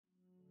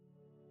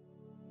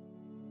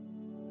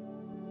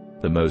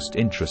The most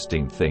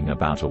interesting thing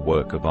about a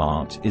work of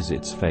art is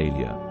its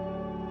failure.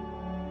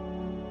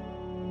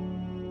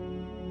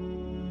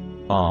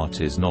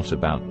 Art is not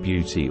about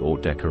beauty or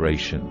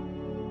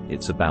decoration.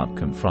 It's about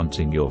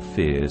confronting your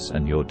fears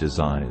and your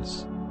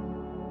desires.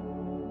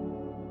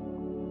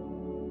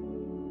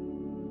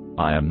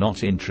 I am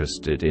not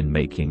interested in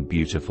making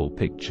beautiful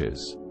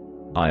pictures.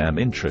 I am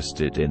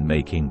interested in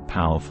making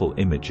powerful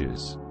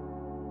images.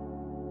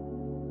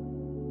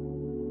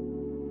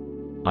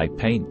 I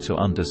paint to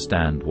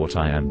understand what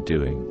I am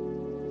doing.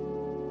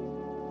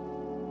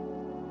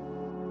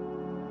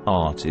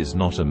 Art is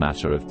not a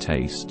matter of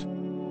taste.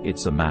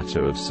 It's a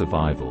matter of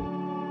survival.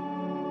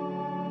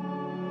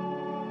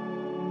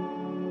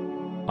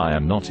 I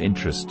am not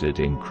interested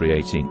in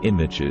creating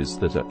images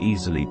that are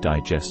easily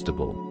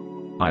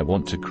digestible. I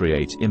want to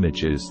create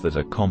images that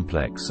are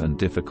complex and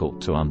difficult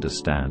to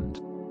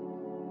understand.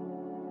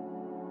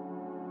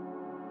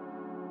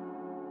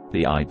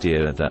 The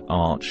idea that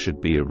art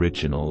should be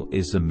original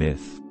is a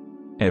myth.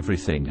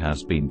 Everything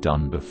has been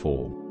done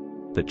before.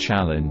 The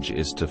challenge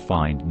is to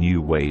find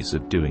new ways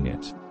of doing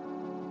it.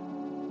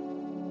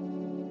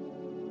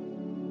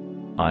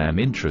 I am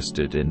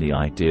interested in the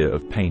idea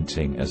of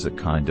painting as a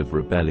kind of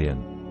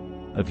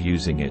rebellion, of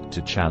using it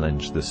to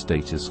challenge the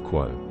status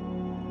quo.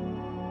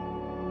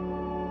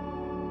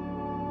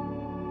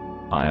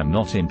 I am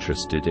not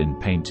interested in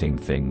painting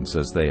things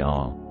as they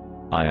are.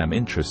 I am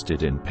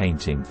interested in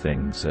painting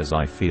things as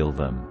I feel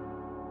them.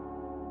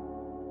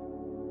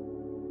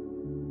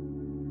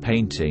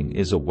 Painting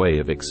is a way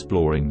of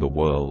exploring the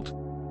world,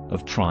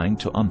 of trying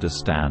to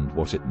understand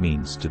what it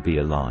means to be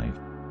alive.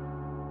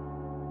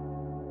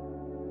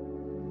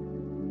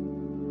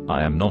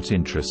 I am not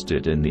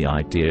interested in the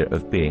idea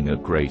of being a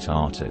great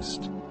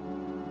artist.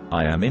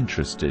 I am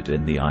interested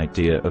in the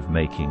idea of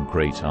making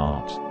great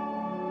art.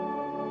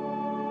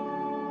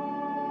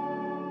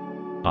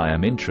 I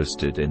am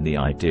interested in the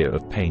idea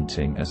of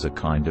painting as a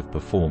kind of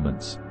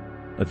performance,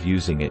 of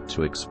using it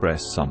to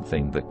express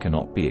something that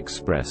cannot be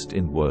expressed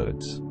in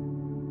words.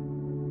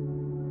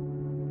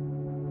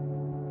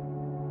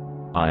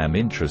 I am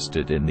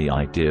interested in the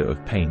idea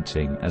of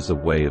painting as a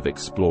way of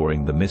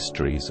exploring the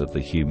mysteries of the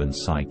human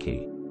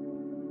psyche.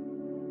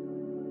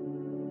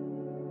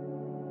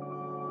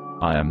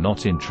 I am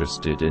not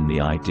interested in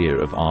the idea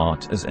of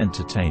art as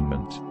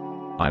entertainment.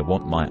 I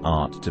want my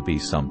art to be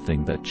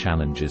something that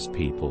challenges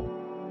people.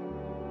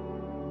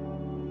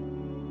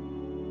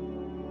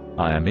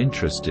 I am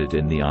interested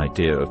in the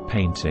idea of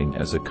painting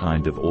as a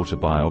kind of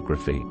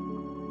autobiography,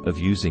 of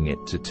using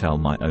it to tell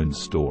my own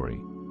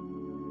story.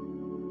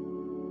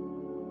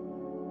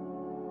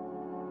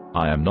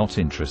 I am not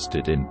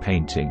interested in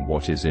painting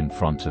what is in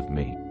front of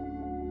me.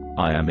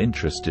 I am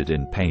interested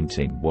in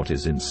painting what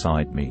is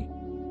inside me.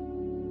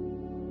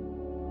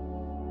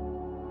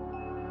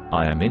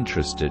 I am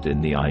interested in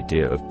the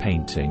idea of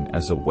painting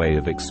as a way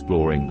of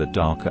exploring the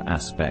darker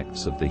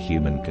aspects of the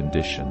human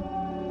condition.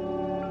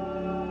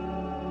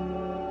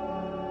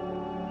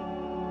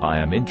 I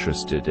am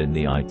interested in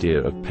the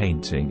idea of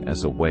painting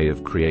as a way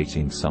of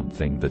creating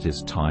something that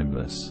is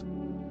timeless.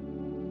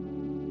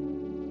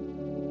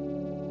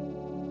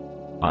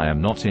 I am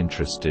not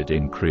interested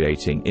in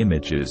creating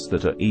images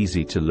that are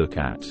easy to look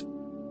at.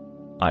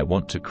 I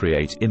want to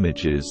create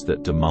images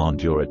that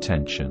demand your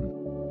attention.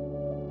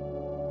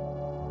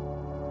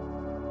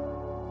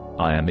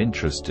 I am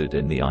interested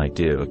in the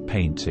idea of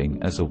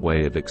painting as a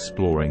way of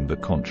exploring the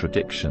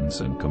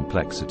contradictions and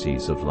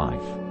complexities of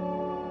life.